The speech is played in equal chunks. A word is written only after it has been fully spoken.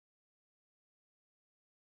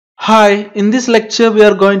Hi, in this lecture we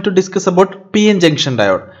are going to discuss about PN Junction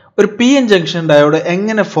Diode. ഒരു PN Junction Diode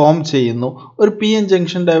എങ്ങനെ form ചെയ്യുന്നു, ഒരു PN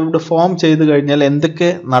Junction Diode form ചെയ്തു കഴിഞ്ഞാൽ എന്തൊക്കെ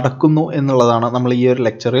നടക്കുന്നു എന്നുള്ളതാണ് നമ്മൾ ഈ ഒരു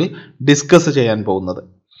ലെക്ചറിൽ ഡിസ്കസ് ചെയ്യാൻ പോകുന്നത്.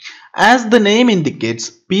 As the name indicates,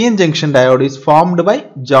 PN Junction Diode is formed by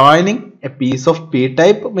joining a piece of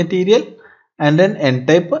P-type material and an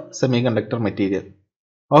N-type semiconductor material.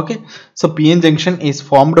 Okay, so PN junction is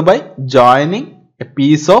formed by joining a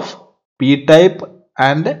piece of P-type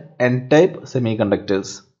and N-type semiconductors.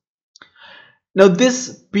 Now this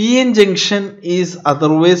PN junction is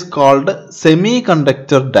otherwise called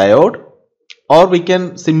semiconductor diode, or we can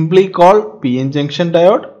simply call PN junction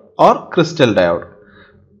diode or crystal diode.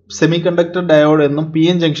 Semiconductor diode എന്നും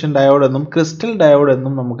PN junction diode എന്നും crystal diode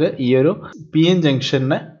എന്നും നമുക്ക് ഈ ഒരു PN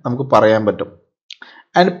junctionനെ നമുക്ക് പറയാൻ പറ്റും.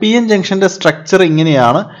 And PN junction structure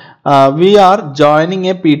ഇങ്ങനെയാണ്. We are joining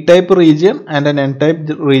a P-type region and an N-type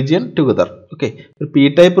region together. Okay,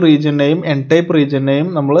 P-type regionനെയും N-type regionനെയും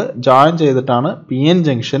നമ്മൾ join ചെയ്തിട്ടാണ് PN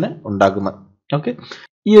junction ഉണ്ടാക്കുന്നത്. Okay,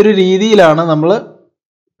 ഈ ഒരു രീതിയിലാണ് നമ്മൾ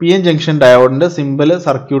PN junction diode സിംബൽ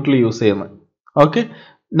സർക്യൂട്ടിൽ യൂസ് ചെയ്യുന്നത്. Okay,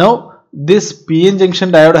 now this PN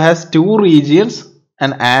junction diode has two regions,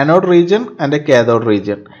 an anode region and a cathode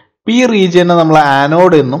region. P region നമ്മൾ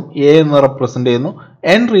anode എന്നും A എന്ന് റെപ്രസെന്റ് ചെയ്യുന്നു.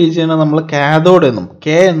 N region നമ്മൾ cathode എന്നും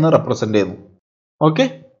K എന്ന് റെപ്രസെന്റ് ചെയ്യുന്നു. Okay.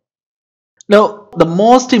 Now the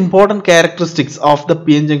most important characteristics of the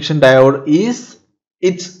PN junction diode is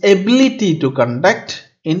its ability to conduct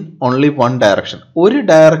in only one direction. ഒരു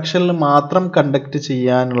ഡയറക്ഷനിൽ മാത്രം കണ്ടക്ട്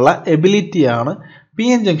ചെയ്യാനുള്ള എബിലിറ്റി ആണ്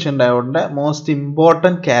PN junction diode most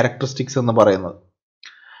important characteristics എന്ന് പറയുന്നത്.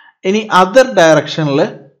 ഇനി other directionൽ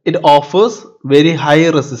it offers very high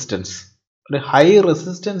resistance. ഒരു high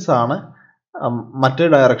resistance ആണ് മറ്റേ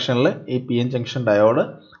ഡയറക്ഷനിൽ ഈ PN junction diode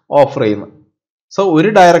ഓഫർ ചെയ്യുന്നത്. സോ ഒരു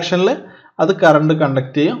ഡയറക്ഷനിൽ അത് കറണ്ട്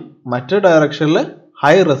കണ്ടക്ട് ചെയ്യും, മറ്റേ ഡയറക്ഷനിൽ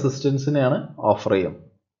ഹൈ റെസിസ്റ്റൻസിനെയാണ് ഓഫർ ചെയ്യും.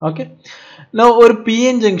 ഓക്കെ, ഒരു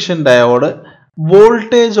PN junction diode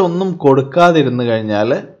വോൾട്ടേജ് ഒന്നും കൊടുക്കാതിരുന്നു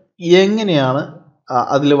കഴിഞ്ഞാൽ എങ്ങനെയാണ്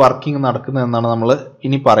അതിൽ വർക്കിംഗ് നടക്കുന്നത് എന്നാണ് നമ്മൾ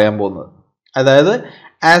ഇനി പറയാൻ പോകുന്നത്. അതായത്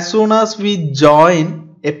as soon as we join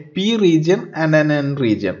a P region and an N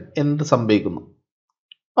region എന്ത് സംഭവിക്കുന്നു?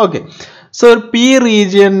 ഓക്കെ, സോ P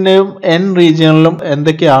റീജിയനിലും N റീജിയനിലും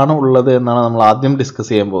എന്തൊക്കെയാണ് ഉള്ളത് എന്നാണ് നമ്മൾ ആദ്യം ഡിസ്കസ്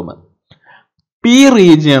ചെയ്യാൻ പോകുന്നത്. P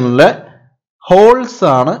റീജിയനിലെ ഹോൾസ്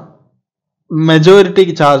ആണ് മെജോറിറ്റി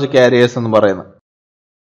ചാർജ് കാരിയേഴ്സ് എന്ന് പറയുന്നത്.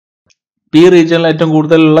 P റീജിയനിൽ ഏറ്റവും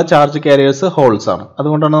കൂടുതലുള്ള ചാർജ് കാരിയേഴ്സ് ഹോൾസ് ആണ്,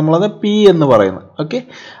 അതുകൊണ്ടാണ് നമ്മളത് P എന്ന് പറയുന്നത്. ഓക്കെ,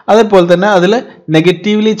 അതേപോലെ തന്നെ അതിൽ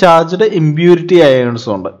നെഗറ്റീവ്ലി ചാർജ്ഡ് ഇംപ്യൂരിറ്റി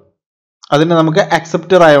അയോൺസും ഉണ്ട്. അതിനെ നമുക്ക്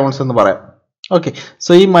അക്സെപ്റ്റർ അയോൺസ് എന്ന് പറയാം. ഓക്കെ,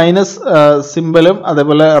 സോ ഈ മൈനസ് സിമ്പലും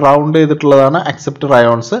അതേപോലെ റൗണ്ട് ചെയ്തിട്ടുള്ളതാണ് അക്സെപ്റ്റർ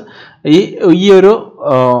അയോൺസ്. ഈ ഒരു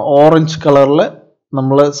ഓറഞ്ച് കളറിൽ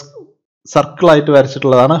നമ്മൾ സർക്കിളായിട്ട്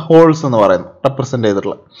വരച്ചിട്ടുള്ളതാണ് ഹോൾസ് എന്ന് പറയുന്നത്, റെപ്രസെന്റ്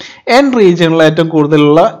ചെയ്തിട്ടുള്ളത്. N റീജിയനിൽ ഏറ്റവും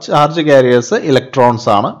കൂടുതലുള്ള ചാർജ് കാരിയേഴ്സ് ഇലക്ട്രോൺസ്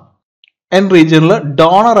ആണ്. N റീജിയനിൽ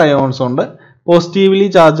ഡോണർ അയോൺസ് ഉണ്ട്, പോസിറ്റീവ്ലി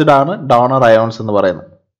ചാർജ്ഡ് ആണ് ഡോണർ അയോൺസ് എന്ന് പറയുന്നത്.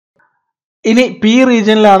 ഇനി P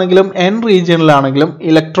റീജിയനിലാണെങ്കിലും N റീജിയനിലാണെങ്കിലും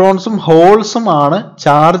ഇലക്ട്രോൺസും ഹോൾസും ആണ്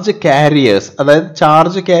ചാർജ് കാരിയേഴ്സ്. അതായത്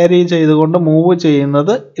ചാർജ് ക്യാരി ചെയ്തുകൊണ്ട് മൂവ്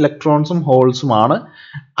ചെയ്യുന്നത് ഇലക്ട്രോൺസും ഹോൾസും ആണ്.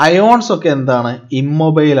 അയോൺസ് ഒക്കെ എന്താണ്?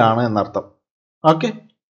 ഇമ്മൊബൈൽ ആണ് എന്നർത്ഥം. ഓക്കെ,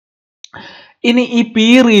 ഇനി ഈ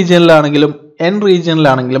P റീജിയനിലാണെങ്കിലും N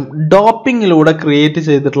റീജിയനിലാണെങ്കിലും ഡോപ്പിങ്ങിലൂടെ ക്രിയേറ്റ്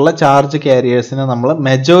ചെയ്തിട്ടുള്ള ചാർജ് കാരിയേഴ്സിനെ നമ്മൾ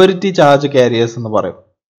മെജോറിറ്റി ചാർജ് കാരിയേഴ്സ് എന്ന് പറയും.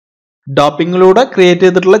 ഡോപ്പിങ്ങിലൂടെ ക്രിയേറ്റ്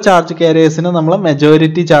ചെയ്തിട്ടുള്ള ചാർജ് കാരിയേഴ്സിനെ നമ്മൾ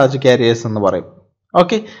മെജോറിറ്റി ചാർജ് കാരിയേഴ്സ് എന്ന് പറയും.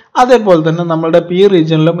 ഓക്കെ, അതേപോലെ തന്നെ നമ്മുടെ P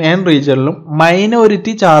റീജിയനിലും N റീജിയനിലും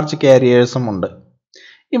മൈനോറിറ്റി ചാർജ് കാരിയേഴ്സും ഉണ്ട്.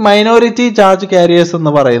 ഈ മൈനോറിറ്റി ചാർജ് കാരിയേഴ്സ്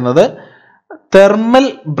എന്ന് പറയുന്നത് തെർമൽ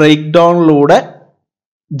ബ്രേക്ക് ഡൗണിലൂടെ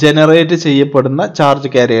ജനറേറ്റ് ചെയ്യപ്പെടുന്ന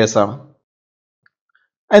ചാർജ് കാരിയേഴ്സ് ആണ്.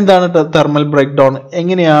 എന്താണ് തെർമൽ ബ്രേക്ക് ഡൗൺ,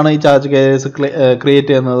 എങ്ങനെയാണ് ഈ ചാർജ് കാരിയേഴ്സ്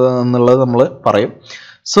ക്രിയേറ്റ് ചെയ്യുന്നത് എന്നുള്ളത് നമ്മൾ പറയും.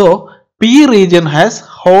 So P region has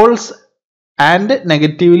holes and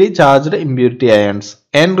negatively charged impurity ions.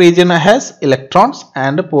 N region has electrons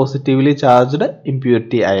and positively charged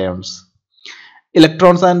impurity ions.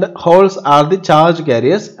 Electrons and holes are the charge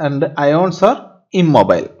carriers and ions are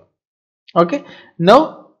immobile. Okay, now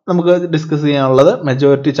നമുക്ക് discuss ചെയ്യാനുള്ളത്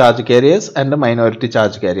majority charge careers and minority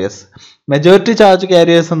charge careers. Majority charge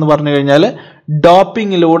careers എന്ന് പറഞ്ഞു കഴിഞ്ഞാൽ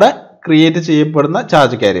ഡോപ്പിങ്ങിലൂടെ create ചെയ്യപ്പെടുന്ന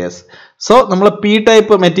charge careers. So നമ്മൾ P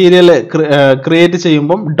type material create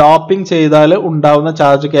ചെയ്യുമ്പം doping ചെയ്താൽ ഉണ്ടാവുന്ന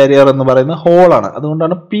ചാർജ് കാരിയർ എന്ന് പറയുന്നത് ഹോൾ ആണ്,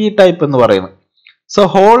 അതുകൊണ്ടാണ് P ടൈപ്പ് എന്ന് പറയുന്നത്. സോ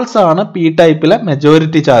ഹോൾസ് ആണ് P ടൈപ്പിലെ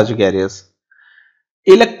majority charge careers.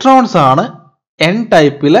 Electrons ആണ് N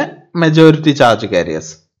ടൈപ്പിലെ majority charge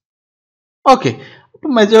careers. Okay,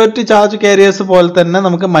 majority charge careers പോലെ തന്നെ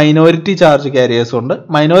നമുക്ക് മൈനോറിറ്റി ചാർജ് കാരിയേഴ്സ് ഉണ്ട്.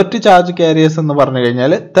 മൈനോറിറ്റി ചാർജ് കാരിയേഴ്സ് എന്ന് പറഞ്ഞു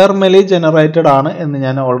കഴിഞ്ഞാൽ തെർമലി ജനറേറ്റഡ് ആണ് എന്ന്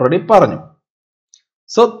ഞാൻ ഓൾറെഡി പറഞ്ഞു.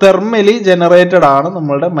 സോ തെർമലി ജനറേറ്റഡ് ആണ്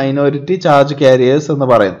നമ്മളുടെ മൈനോറിറ്റി ചാർജ് കാരിയേഴ്സ് എന്ന്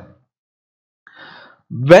പറയുന്നത്.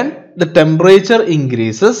 When the temperature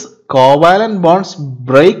increases, covalent bonds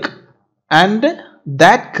break and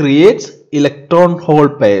that creates electron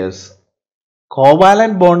hole pairs.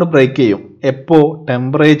 Covalent bond break ചെയ്യും എപ്പോ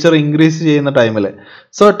ടെമ്പറേച്ചർ ഇൻക്രീസ് ചെയ്യുന്ന ടൈമിൽ.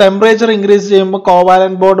 സോ ടെമ്പറേച്ചർ ഇൻക്രീസ് ചെയ്യുമ്പോൾ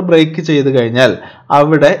കോവാലന്റ് ബോണ്ട് ബ്രേക്ക് ചെയ്ത് കഴിഞ്ഞാൽ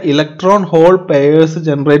അവിടെ ഇലക്ട്രോൺ ഹോൾ പെയേഴ്സ്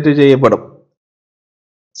ജനറേറ്റ് ചെയ്യപ്പെടും.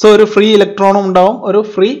 സോ ഒരു ഫ്രീ ഇലക്ട്രോണും ഉണ്ടാവും, ഒരു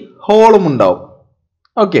ഫ്രീ ഹോളും ഉണ്ടാവും.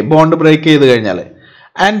 ഓക്കെ, ബോണ്ട് ബ്രേക്ക് ചെയ്ത് കഴിഞ്ഞാൽ.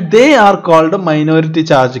 And they are called minority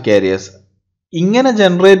charge careers. ഇങ്ങനെ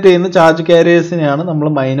ജനറേറ്റ് ചെയ്യുന്ന ചാർജ് കാരിയേഴ്സിനെയാണ് നമ്മൾ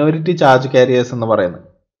മൈനോറിറ്റി ചാർജ് കാരിയേഴ്സ് എന്ന് പറയുന്നത്.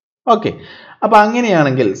 ഓക്കെ, അപ്പൊ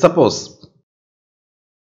അങ്ങനെയാണെങ്കിൽ സപ്പോസ്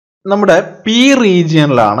നമ്മുടെ P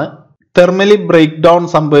റീജിയനിലാണ് thermally break down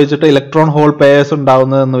സംഭവിച്ചിട്ട് electron hole pairs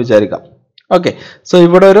ഉണ്ടാവുന്നതെന്ന് വിചാരിക്കാം. ഓക്കെ, സോ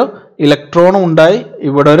ഇവിടെ ഒരു ഇലക്ട്രോണും ഉണ്ടായി,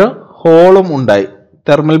 ഇവിടെ ഒരു ഹോളും ഉണ്ടായി.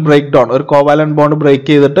 തെർമൽ ബ്രേക്ക് ഡൗൺ, ഒരു കോവാലന്റ് ബോണ്ട് ബ്രേക്ക്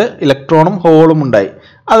ചെയ്തിട്ട് ഇലക്ട്രോണും ഹോളും ഉണ്ടായി.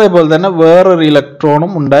 അതേപോലെ തന്നെ വേറൊരു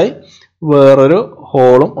ഇലക്ട്രോണും ഉണ്ടായി, വേറൊരു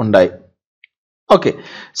ഹോളും ഉണ്ടായി. ഓക്കെ,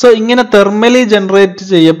 സോ ഇങ്ങനെ തെർമലി ജനറേറ്റ്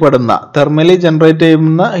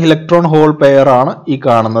ചെയ്യുന്ന ഇലക്ട്രോൺ ഹോൾ പെയർ ആണ് ഈ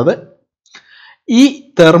കാണുന്നത്. ഈ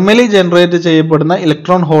തെർമലി ജനറേറ്റ് ചെയ്യപ്പെടുന്ന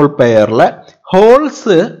electron hole പെയറിലെ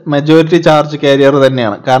holes majority charge carrier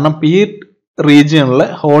തന്നെയാണ്. കാരണം പി റീജിയനിലെ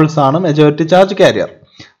ഹോൾസ് ആണ് majority charge carrier.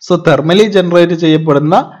 So thermally generate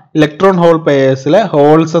ചെയ്യപ്പെടുന്ന ഇലക്ട്രോൺ ഹോൾ പെയേഴ്സിലെ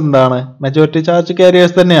ഹോൾസ് എന്താണ്? മെജോറിറ്റി ചാർജ്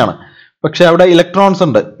കാരിയേഴ്സ് തന്നെയാണ്. പക്ഷെ അവിടെ ഇലക്ട്രോൺസ്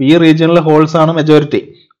ഉണ്ട്. പി റീജിയനിലെ ഹോൾസ് ആണ് majority,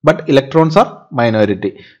 but electrons are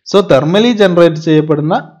minority. So thermally generate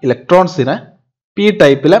ചെയ്യപ്പെടുന്ന ഇലക്ട്രോൺസിനെ പി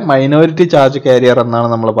ടൈപ്പിലെ മൈനോറിറ്റി ചാർജ് കാരിയർ എന്നാണ്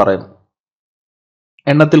നമ്മൾ പറയുന്നത്.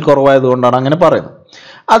 എണ്ണത്തിൽ കുറവായതുകൊണ്ടാണ് അങ്ങനെ പറയുന്നത്.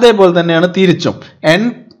 അതേപോലെ തന്നെയാണ് തിരിച്ചും. N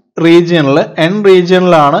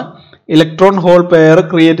റീജിയനിലാണ് electron hole pair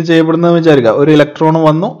create ചെയ്യപ്പെടുന്നത് വിചാരിക്കുക. ഒരു ഇലക്ട്രോൺ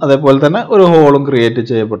വന്നു, അതേപോലെ തന്നെ ഒരു ഹോളും ക്രിയേറ്റ്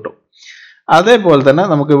ചെയ്യപ്പെട്ടു. അതേപോലെ തന്നെ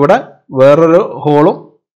നമുക്കിവിടെ വേറൊരു ഹോളും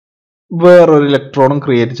വേറൊരു ഇലക്ട്രോണും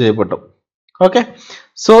ക്രിയേറ്റ് ചെയ്യപ്പെട്ടു. ഓക്കെ,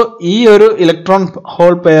 സോ ഈ ഒരു ഇലക്ട്രോൺ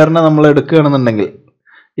ഹോൾ പെയറിനെ നമ്മൾ എടുക്കുകയാണെന്നുണ്ടെങ്കിൽ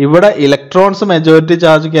ഇവിടെ ഇലക്ട്രോൺസ് മെജോറിറ്റി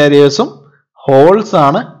ചാർജ് കാരിയേഴ്സും ഹോൾസ്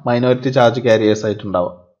ആണ് minority charge careers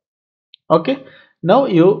ആയിട്ടുണ്ടാവുക. Okay, now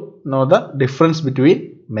you know the difference between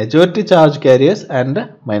majority charge careers and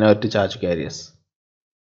minority charge careers.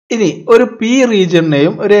 ഇനി ഒരു പി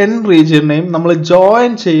റീജിയനെയും ഒരു എൻ റീജിയനെയും നമ്മൾ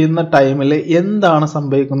ജോയിൻ ചെയ്യുന്ന ടൈമിൽ എന്താണ്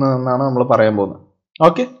സംഭവിക്കുന്നത് എന്നാണ് നമ്മൾ പറയാൻ പോകുന്നത്.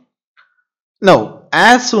 Okay, now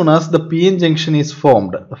as soon as the PN junction is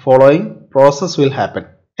formed, the following process will happen.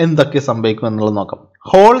 എന്തൊക്കെ സംഭവിക്കും എന്നുള്ളത് നോക്കാം.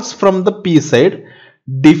 Holes from the P side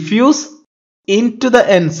diffuse into the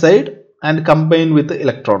n side and combine with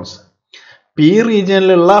electrons. P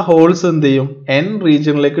റീജിയനിലുള്ള holes എന്ത് ചെയ്യും? N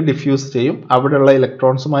റീജിയനിലേക്ക് diffuse ചെയ്യും, അവിടെയുള്ള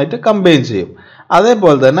ഇലക്ട്രോൺസുമായിട്ട് combine ചെയ്യും.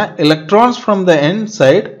 അതേപോലെ തന്നെ electrons from the N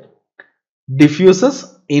side diffuses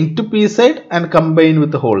into P side and combine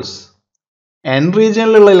with holes. N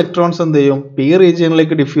റീജിയനിലുള്ള electrons എന്ത് ചെയ്യും? P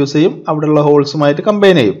റീജിയനിലേക്ക് diffuse ചെയ്യും, അവിടെയുള്ള ഹോൾസുമായിട്ട്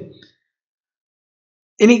കമ്പൈൻ ചെയ്യും.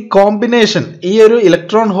 ഇനി കോമ്പിനേഷൻ, ഈ ഒരു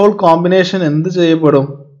ഇലക്ട്രോൺ ഹോൾ കോമ്പിനേഷൻ എന്ത് ചെയ്യപ്പെടും?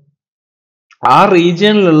 ആ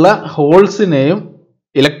റീജിയനിലുള്ള ഹോൾസിനെയും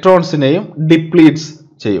ഇലക്ട്രോൺസിനെയും ഡിപ്ലീറ്റ്സ്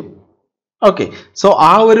ചെയ്യും. ഓക്കെ, സോ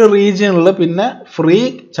ആ ഒരു റീജിയനിൽ പിന്നെ ഫ്രീ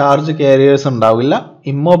ചാർജ് കാരിയേഴ്സ് ഉണ്ടാവില്ല,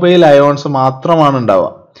 ഇമ്മൊബൈൽ അയോൺസ് മാത്രമാണ്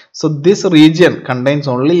ഉണ്ടാവുക. So this region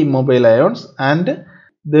contains only immobile ions and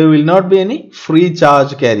there will not be any free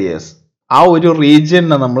charge carriers. ആ ഒരു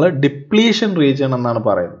റീജിയനെ നമ്മൾ ഡിപ്ലീഷൻ റീജിയൻ എന്നാണ്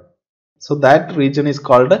പറയുന്നത്. So that region is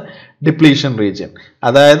called depletion region.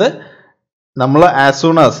 അതായത് നമ്മൾ ആസ്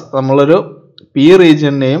സൂൺ ആസ് നമ്മളൊരു പി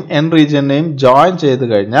റീജിയനെയും എൻ റീജിയനെയും ജോയിൻ ചെയ്ത്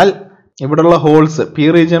കഴിഞ്ഞാൽ ഇവിടെയുള്ള holes, P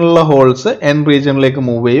റീജിയനിലുള്ള holes N റീജിയനിലേക്ക്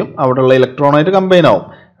move ചെയ്യും, അവിടെയുള്ള ഇലക്ട്രോണായിട്ട് കമ്പൈൻ ആവും.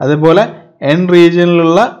 അതേപോലെ എൻ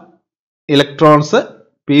റീജിയനിലുള്ള ഇലക്ട്രോൺസ്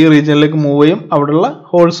പി റീജിയനിലേക്ക് മൂവ് ചെയ്യും, അവിടെയുള്ള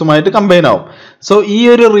ഹോൾസുമായിട്ട് കമ്പൈൻ ആവും. സോ ഈ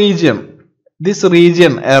ഒരു region, this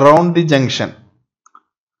region around the junction,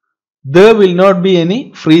 there will not be any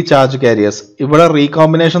free charge carriers. ഇവിടെ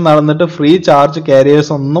റീകോമ്പിനേഷൻ നടന്നിട്ട് ഫ്രീ ചാർജ്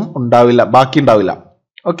കാരിയേഴ്സ് ഒന്നും ഉണ്ടാവില്ല, ബാക്കി ഉണ്ടാവില്ല.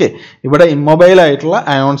 ഓക്കെ, ഇവിടെ ഇമ്മൊബൈൽ ആയിട്ടുള്ള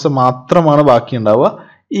അയോൺസ് മാത്രമാണ് ബാക്കി ഉണ്ടാവുക.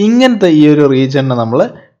 ഇങ്ങനത്തെ ഈ ഒരു റീജിയനെ നമ്മൾ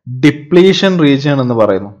ഡിപ്ലീഷൻ റീജിയൻ എന്ന്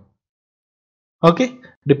പറയുന്നു. ഓക്കെ,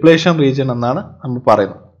 ഡിപ്ലീഷൻ റീജിയൻ എന്നാണ് നമ്മൾ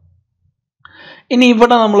പറയുന്നത്. ഇനി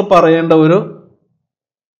ഇവിടെ നമ്മൾ പറയേണ്ട ഒരു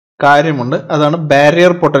കാര്യമുണ്ട്, അതാണ്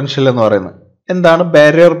ബാരിയർ പൊട്ടൻഷ്യൽ എന്ന് പറയുന്നത്. എന്താണ്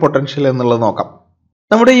ബാരിയർ പൊട്ടൻഷ്യൽ എന്നുള്ളത് നോക്കാം.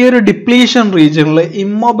 നമ്മുടെ ഈ ഒരു ഡിപ്ലീഷൻ റീജിയനിൽ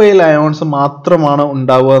ഇമ്മൊബൈൽ അയോൺസ് മാത്രമാണ്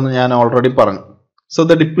ഉണ്ടാവുക എന്ന് ഞാൻ ഓൾറെഡി പറഞ്ഞു. So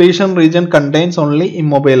the depletion region contains only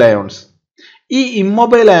immobile ions. ഈ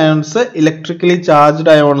immobile ions electrically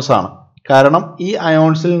charged ions ആണ്. കാരണം ഈ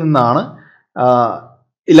അയോൺസിൽ നിന്നാണ്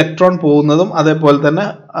ഇലക്ട്രോൺ പോകുന്നതും അതേപോലെ തന്നെ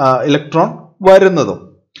ഇലക്ട്രോൺ വരുന്നതും.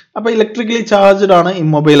 അപ്പോൾ ഇലക്ട്രിക്കലി ചാർജ്ഡ് ആണ്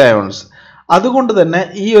ഇമ്മൊബൈൽ അയോൺസ്. അതുകൊണ്ട് തന്നെ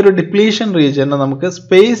ഈ ഒരു ഡിപ്ലീഷൻ റീജിയനെ നമുക്ക്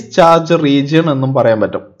സ്പേസ് ചാർജ് റീജിയൻ എന്നും പറയാൻ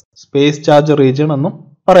പറ്റും. സ്പേസ് ചാർജ് റീജിയൻ എന്നും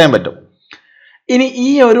പറയാൻ പറ്റും. ഇനി ഈ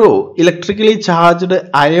ഒരു ഇലക്ട്രിക്കലി ചാർജ്ഡ്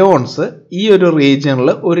അയോൺസ് ഈ ഒരു റീജിയനിൽ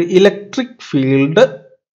ഒരു ഇലക്ട്രിക് ഫീൽഡ്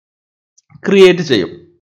ക്രിയേറ്റ് ചെയ്യും.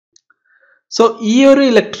 സോ ഈ ഒരു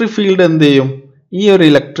ഇലക്ട്രിക് ഫീൽഡ് എന്ത് ചെയ്യും? ഈ ഒരു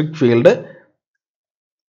electric field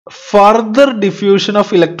further diffusion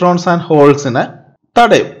of electrons and ഹോൾസിനെ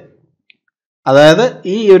തടയും. അതായത്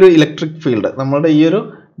ഈ ഒരു ഇലക്ട്രിക് ഫീൽഡ് നമ്മുടെ ഈ ഒരു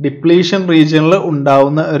ഡിപ്ലീഷൻ റീജിയനിൽ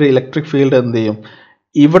ഉണ്ടാവുന്ന ഒരു ഇലക്ട്രിക് ഫീൽഡ് എന്ത് ചെയ്യും?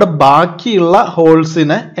 ഇവിടെ ബാക്കിയുള്ള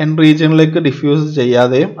ഹോൾസിനെ എൻ റീജിയനിലേക്ക് ഡിഫ്യൂസ്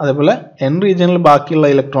ചെയ്യാതെയും അതേപോലെ എൻ റീജിയനിൽ ബാക്കിയുള്ള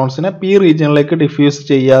ഇലക്ട്രോൺസിനെ പി റീജിയനിലേക്ക് ഡിഫ്യൂസ്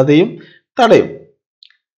ചെയ്യാതെയും തടയും.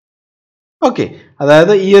 ഓക്കെ,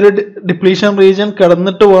 അതായത് ഈ ഒരു ഡിപ്ലീഷൻ റീജിയൻ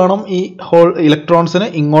കിടന്നിട്ട് വേണം ഈ ഇലക്ട്രോൺസിന്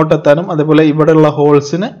ഇങ്ങോട്ടെത്താനും അതേപോലെ ഇവിടെയുള്ള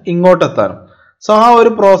ഹോൾസിന് ഇങ്ങോട്ടെത്താനും. സോ ആ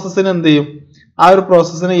ഒരു പ്രോസസ്സിന് എന്ത് ചെയ്യും? ആ ഒരു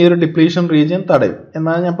പ്രോസസ്സിന് ഈ ഒരു ഡിപ്ലീഷൻ റീജിയൻ തടയും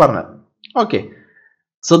എന്നാണ് ഞാൻ പറഞ്ഞത്. Okay,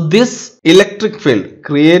 so this electric field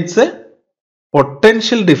creates A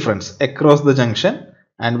potential difference across the junction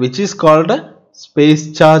and which is called a space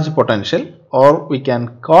charge potential or we can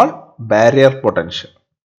call barrier potential.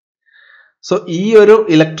 So ഈ ഒരു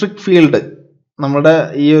ഇലക്ട്രിക് ഫീൽഡ് നമ്മുടെ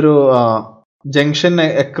ഈ ഒരു junction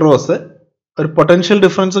across ഒരു potential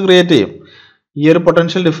difference create ചെയ്യും. ഈ ഒരു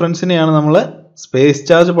potential ഡിഫറൻസിനെയാണ് നമ്മൾ സ്പേസ്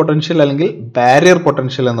ചാർജ് പൊട്ടൻഷ്യൽ അല്ലെങ്കിൽ ബാരിയർ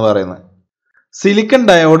പൊട്ടൻഷ്യൽ എന്ന് പറയുന്നത്. സിലിക്കൺ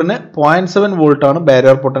ഡയോഡിന് 0.7 വോൾട്ട് ആണ്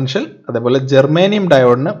ബാരിയർ പൊട്ടൻഷ്യൽ. അതേപോലെ ജെർമേനിയം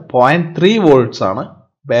ഡയോഡിന് 0.3 വോൾട്ട്സ് ആണ്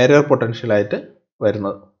ബാരിയർ പൊട്ടൻഷ്യൽ ആയിട്ട്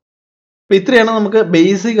വരുന്നത്. അപ്പോൾ ഇത്രയാണ് നമുക്ക്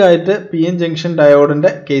ബേസിക് ആയിട്ട് പി എൻ ജംഗ്ഷൻ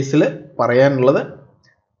ഡയോഡിന്റെ കേസിൽ പറയാനുള്ളത്.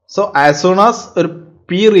 സോ ആസ് സൂൺ ആസ് ഒരു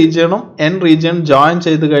പി റീജിയണും എൻ റീജിയണും ജോയിൻ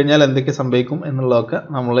ചെയ്ത് കഴിഞ്ഞാൽ എന്തൊക്കെ സംഭവിക്കും എന്നുള്ളതൊക്കെ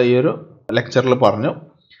നമ്മൾ ഈ ഒരു ലെക്ചറിൽ പറഞ്ഞു.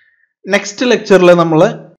 നെക്സ്റ്റ് ലെക്ചറിൽ നമ്മൾ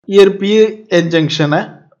ഈ ഒരു പി എൻ ജംഗ്ഷനെ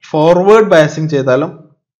ഫോർവേഡ് ബയാസിങ് ചെയ്താലും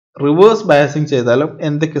റിവേഴ്സ് ബയാസിങ് ചെയ്താലും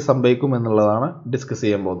എന്തൊക്കെ സംഭവിക്കും എന്നുള്ളതാണ് ഡിസ്കസ്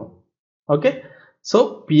ചെയ്യാൻ പോകുന്നത്. Okay, so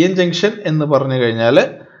P N junction എന്ന് പറഞ്ഞു കഴിഞ്ഞാൽ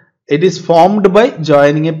it is formed by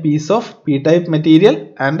joining A piece of P type material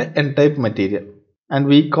and N type material and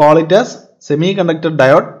we call it as semi conductor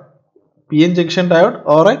diode, P N junction diode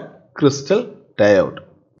or A crystal diode.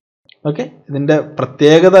 Okay, ഇതിന്റെ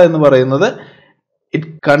പ്രത്യേകത എന്ന് പറയുന്നത്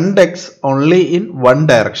it conducts only in one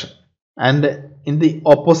direction and in the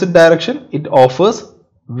opposite direction it offers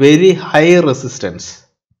very high resistance.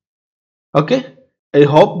 Okay, I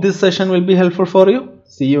hope this session will be helpful for you.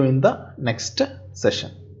 See you in the next session.